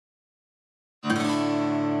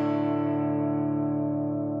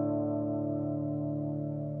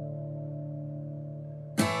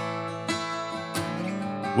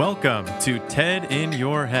Welcome to TED in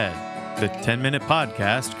Your Head, the 10-minute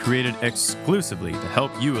podcast created exclusively to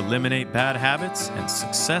help you eliminate bad habits and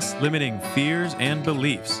success-limiting fears and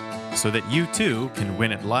beliefs so that you too can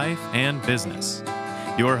win at life and business.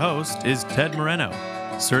 Your host is Ted Moreno,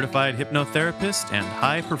 certified hypnotherapist and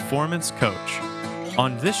high-performance coach.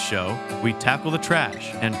 On this show, we tackle the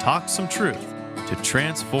trash and talk some truth to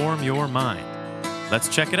transform your mind. Let's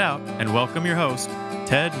check it out and welcome your host,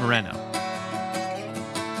 Ted Moreno.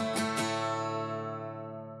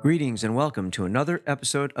 Greetings and welcome to another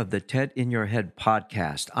episode of the TED in Your Head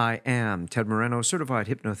podcast. I am Ted Moreno, certified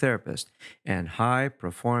hypnotherapist and high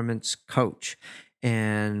performance coach.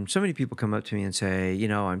 And so many people come up to me and say,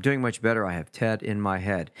 I'm doing much better. I have TED in my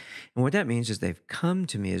head. And what that means is they've come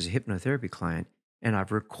to me as a hypnotherapy client and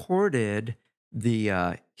I've recorded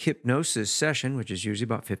the hypnosis session, which is usually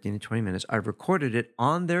about 15 to 20 minutes. I've recorded it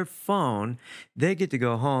on their phone. They get to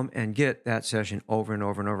go home and get that session over and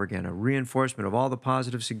over and over again, a reinforcement of all the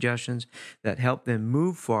positive suggestions that help them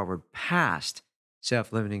move forward past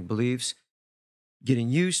self-limiting beliefs, getting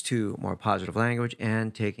used to more positive language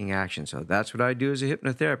and taking action. So that's what I do as a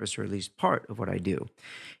hypnotherapist, or at least part of what I do.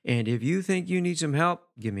 And if you think you need some help,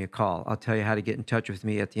 give me a call. I'll tell you how to get in touch with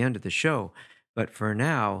me at the end of the show. But for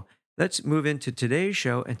now, let's move into today's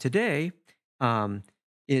show. And today, I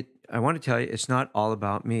want to tell you, it's not all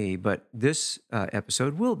about me, but this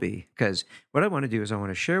episode will be, because what I want to do is I want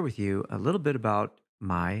to share with you a little bit about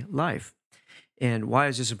my life. And why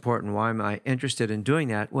is this important? Why am I interested in doing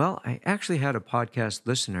that? Well, I actually had a podcast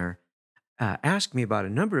listener ask me about a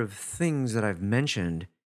number of things that I've mentioned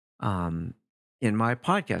in my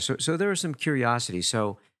podcast. So there was some curiosity.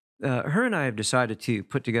 So her and I have decided to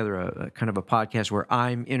put together a kind of a podcast where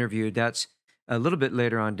I'm interviewed. That's a little bit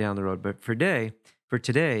later on down the road. But for today,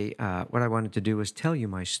 what I wanted to do was tell you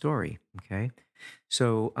my story. Okay,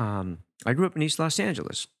 so I grew up in East Los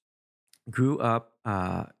Angeles. Grew up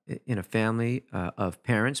in a family of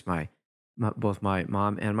parents. Both my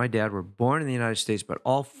mom and my dad were born in the United States, but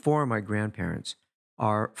all four of my grandparents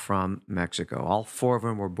are from Mexico. All four of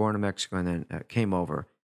them were born in Mexico and then came over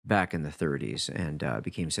back in the 30s and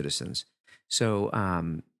became citizens. So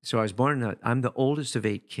I was born I'm the oldest of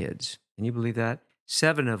 8 kids. Can you believe that?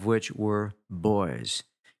 7 of which were boys.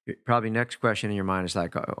 Probably next question in your mind is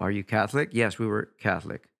like, are you Catholic? Yes, we were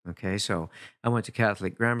Catholic. Okay, so I went to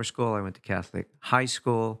Catholic grammar school. I went to Catholic high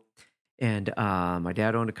school. And my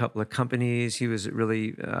dad owned a couple of companies. He was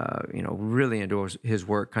really, really into his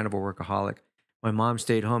work, kind of a workaholic. My mom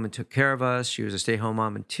stayed home and took care of us. She was a stay-home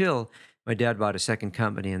mom until my dad bought a second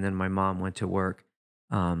company, and then my mom went to work.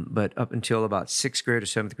 But up until about 6th grade or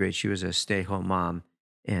 7th grade, she was a stay-home mom,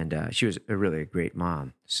 and she was really a great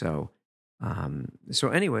mom. So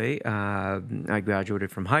anyway, I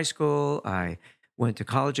graduated from high school. I went to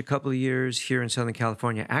college a couple of years here in Southern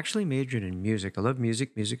California. Actually majored in music. I love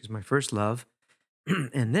music. Music is my first love.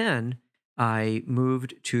 And then I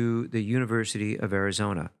moved to the University of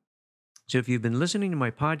Arizona. So if you've been listening to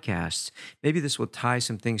my podcasts, maybe this will tie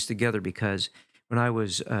some things together, because when I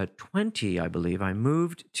was 20, I believe, I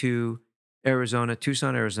moved to Arizona,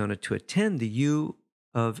 Tucson, Arizona, to attend the U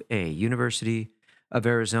of A, University of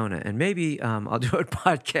Arizona. And maybe I'll do a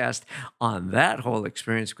podcast on that whole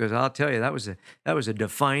experience, because I'll tell you, that was a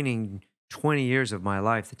defining 20 years of my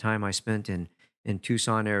life, the time I spent in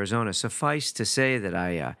Tucson, Arizona. Suffice to say that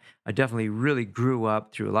I definitely really grew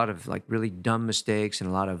up through a lot of like really dumb mistakes and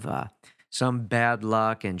a lot of some bad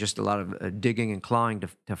luck and just a lot of digging and clawing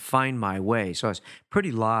to find my way. So I was pretty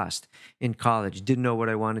lost in college, didn't know what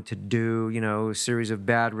I wanted to do, a series of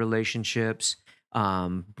bad relationships,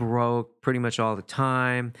 broke pretty much all the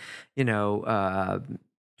time,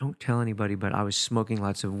 don't tell anybody, but I was smoking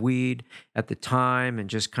lots of weed at the time and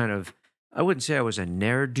just kind of, I wouldn't say I was a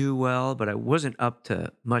ne'er-do-well, but I wasn't up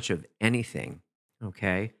to much of anything,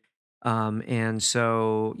 okay? And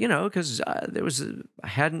so, because I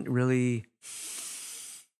hadn't really,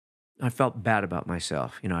 I felt bad about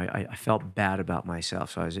myself. I felt bad about myself.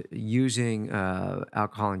 So I was using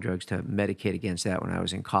alcohol and drugs to medicate against that when I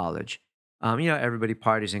was in college. Everybody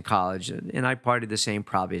parties in college, and I partied the same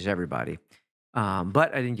probably as everybody.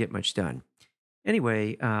 But I didn't get much done.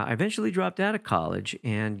 Anyway, I eventually dropped out of college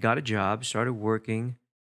and got a job, started working,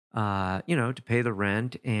 to pay the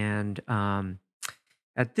rent. And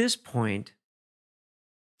at this point,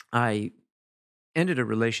 I ended a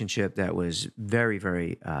relationship that was very,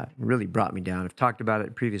 very, really brought me down. I've talked about it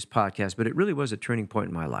in previous podcasts, but it really was a turning point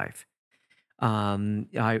in my life.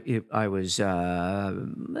 I was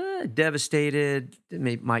devastated.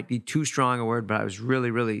 Might be too strong a word, but I was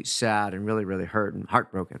really, really sad and really, really hurt and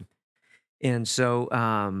heartbroken. And so,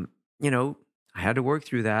 I had to work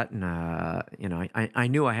through that, and I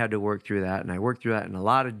knew I had to work through that, and I worked through that in a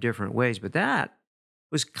lot of different ways. But that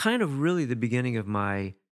was kind of really the beginning of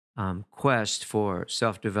my quest for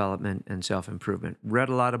self development and self improvement. Read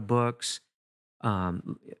a lot of books,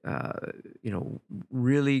 um, uh,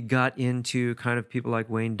 really got into kind of people like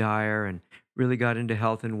Wayne Dyer, and really got into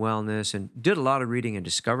health and wellness, and did a lot of reading and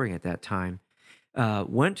discovering at that time.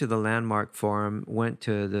 Went to the Landmark Forum, went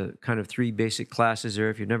to the kind of three basic classes there.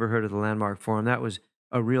 If you've never heard of the Landmark Forum, that was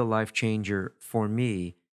a real life changer for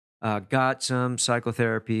me. Got some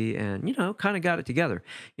psychotherapy and, kind of got it together.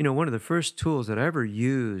 One of the first tools that I ever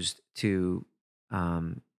used to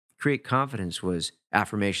um, create confidence was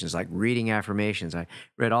affirmations, like reading affirmations. I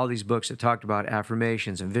read all these books that talked about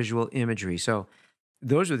affirmations and visual imagery. So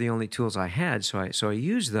those were the only tools I had. So I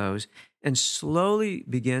used those and slowly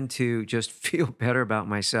began to just feel better about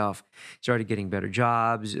myself. Started getting better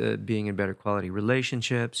jobs, being in better quality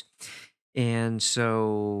relationships. And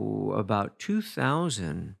so about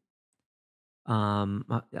 2000,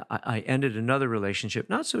 I ended another relationship,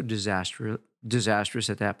 not so disastrous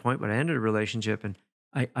at that point, but I ended a relationship, and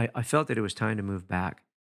I felt that it was time to move back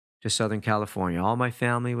to Southern California. All my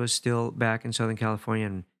family was still back in Southern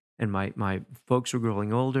California, and my folks were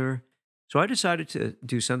growing older. So I decided to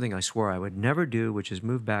do something I swore I would never do, which is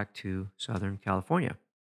move back to Southern California.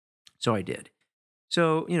 So I did.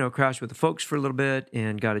 So, crashed with the folks for a little bit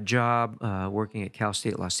and got a job working at Cal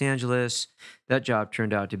State Los Angeles. That job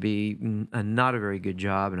turned out to be not a very good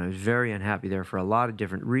job, and I was very unhappy there for a lot of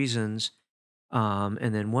different reasons.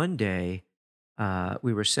 And then one day,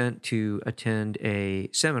 we were sent to attend a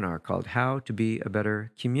seminar called How to Be a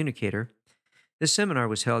Better Communicator. This seminar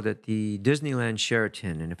was held at the Disneyland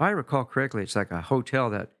Sheraton. And if I recall correctly, it's like a hotel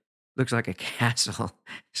that looks like a castle.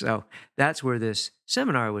 So that's where this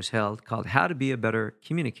seminar was held, called How to Be a Better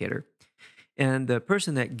Communicator. And the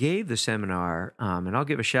person that gave the seminar, and I'll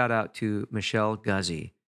give a shout out to Michelle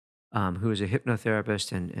Guzzi, who is a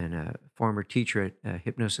hypnotherapist and a former teacher at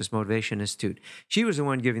Hypnosis Motivation Institute. She was the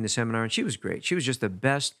one giving the seminar, and she was great. She was just the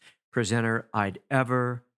best presenter I'd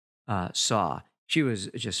ever saw. She was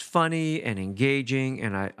just funny and engaging,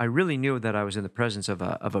 and I really knew that I was in the presence of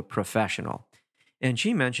a professional. And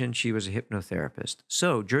she mentioned she was a hypnotherapist.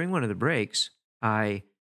 So during one of the breaks, I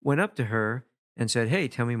went up to her and said, "Hey,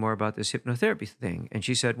 tell me more about this hypnotherapy thing." And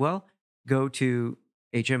she said, "Well, go to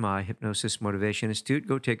HMI, Hypnosis Motivation Institute,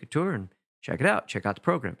 go take a tour and check it out, check out the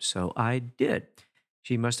program." So I did.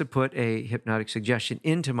 She must have put a hypnotic suggestion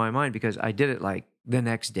into my mind because I did it like the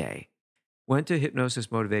next day. Went to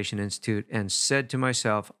Hypnosis Motivation Institute and said to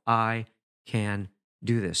myself, I can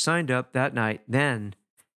do this. Signed up that night. Then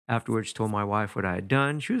afterwards told my wife what I had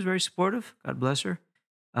done. She was very supportive. God bless her.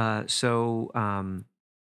 So kind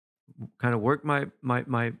of worked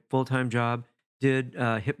my full-time job, did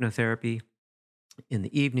hypnotherapy in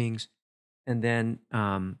the evenings. And then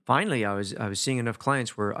finally, I was seeing enough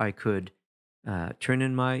clients where I could turn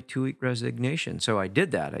in my 2-week resignation. So I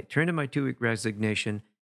did that. I turned in my 2-week resignation,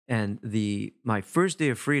 and my first day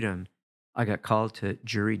of freedom, I got called to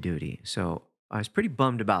jury duty. So I was pretty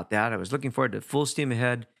bummed about that. I was looking forward to full steam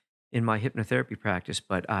ahead in my hypnotherapy practice,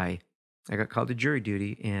 but I got called to jury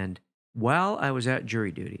duty, and while I was at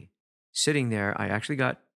jury duty, sitting there, I actually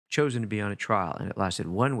got chosen to be on a trial, and it lasted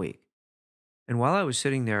 1 week. And while I was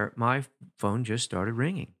sitting there, my phone just started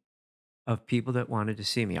ringing of people that wanted to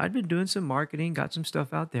see me. I'd been doing some marketing, got some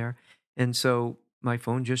stuff out there. And so my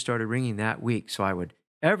phone just started ringing that week. So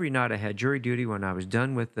every night I had jury duty. When I was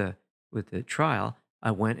done with the trial,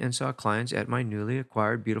 I went and saw clients at my newly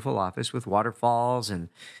acquired beautiful office with waterfalls and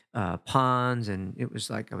ponds. And it was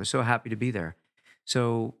like, I was so happy to be there.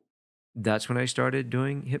 So that's when I started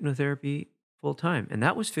doing hypnotherapy full time. And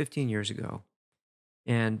that was 15 years ago.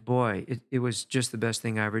 And boy, it was just the best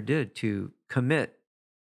thing I ever did to commit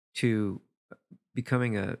to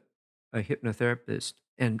becoming a hypnotherapist,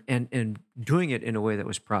 and doing it in a way that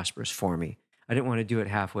was prosperous for me. I didn't want to do it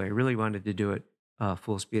halfway. I really wanted to do it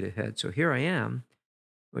full speed ahead. So here I am,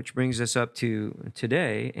 which brings us up to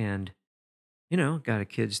today. And, got a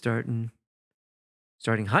kid starting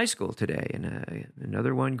high school today, and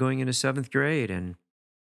another one going into seventh grade. And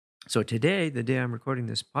so today, the day I'm recording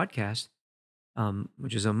this podcast,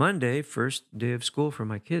 which is a Monday, first day of school for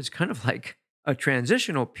my kids, kind of like a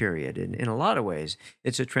transitional period in a lot of ways.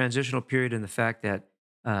 It's a transitional period in the fact that,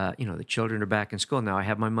 the children are back in school. Now I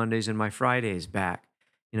have my Mondays and my Fridays back.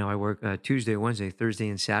 I work Tuesday, Wednesday, Thursday,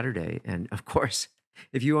 and Saturday. And of course,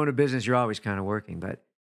 if you own a business, you're always kind of working. But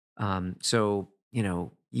so,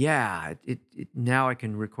 yeah, now I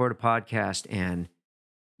can record a podcast and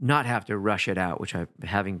not have to rush it out, which I've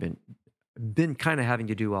been kind of having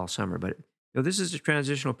to do all summer. But This is a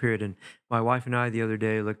transitional period. And my wife and I the other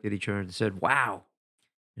day looked at each other and said, wow,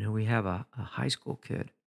 we have a high school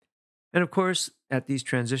kid. And of course, at these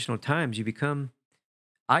transitional times,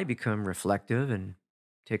 I become reflective and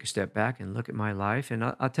take a step back and look at my life. And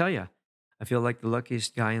I'll tell you, I feel like the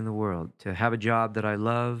luckiest guy in the world to have a job that I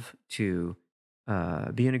love, to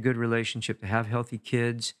be in a good relationship, to have healthy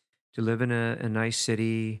kids, to live in a nice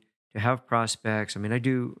city, to have prospects. I mean, I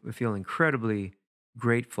do feel incredibly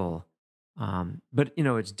grateful. But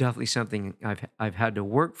it's definitely something I've had to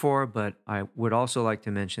work for. But I would also like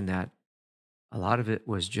to mention that a lot of it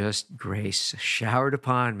was just grace showered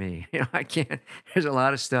upon me. I can't. There's a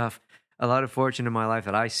lot of stuff, a lot of fortune in my life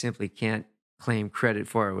that I simply can't claim credit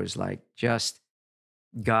for. It was like just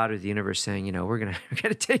God or the universe saying, we're gonna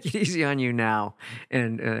take it easy on you now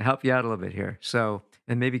and help you out a little bit here. So,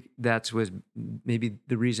 and maybe maybe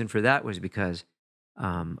the reason for that was because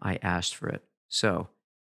I asked for it. So,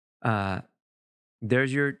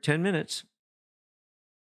 there's your 10 minutes.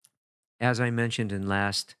 As I mentioned in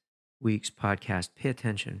last week's podcast, pay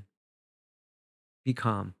attention, be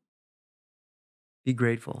calm, be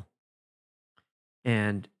grateful,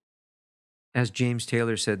 and as James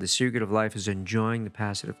Taylor said, the secret of life is enjoying the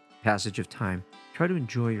passage of time. Try to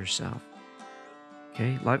enjoy yourself.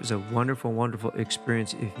 Okay? Life is a wonderful, wonderful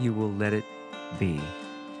experience if you will let it be.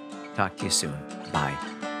 Talk to you soon. Bye.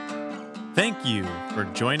 Thank you for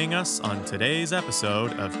joining us on today's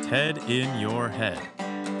episode of TED in Your Head.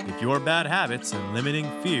 If your bad habits and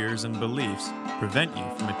limiting fears and beliefs prevent you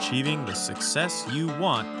from achieving the success you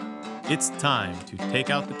want, it's time to take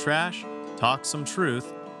out the trash, talk some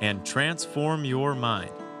truth, and transform your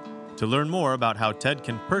mind. To learn more about how TED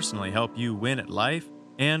can personally help you win at life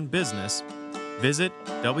and business, visit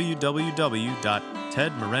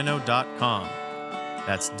www.tedmoreno.com.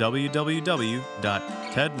 That's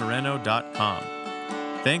www.tedmoreno.com.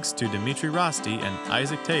 Thanks to Dimitri Rosti and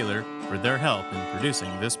Isaac Taylor for their help in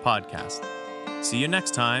producing this podcast. See you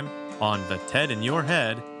next time on the TED in Your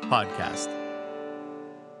Head podcast.